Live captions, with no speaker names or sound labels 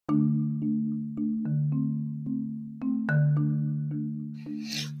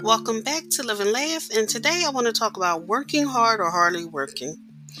Welcome back to Live and Laugh, and today I want to talk about working hard or hardly working.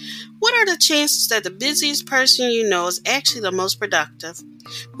 What are the chances that the busiest person you know is actually the most productive?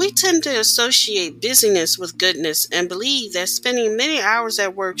 We tend to associate busyness with goodness and believe that spending many hours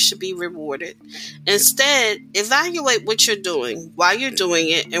at work should be rewarded. Instead, evaluate what you're doing, why you're doing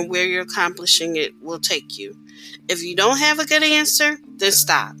it, and where you're accomplishing it will take you. If you don't have a good answer, then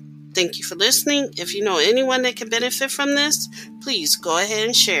stop. Thank you for listening. If you know anyone that can benefit from this, please go ahead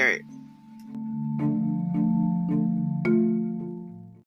and share it.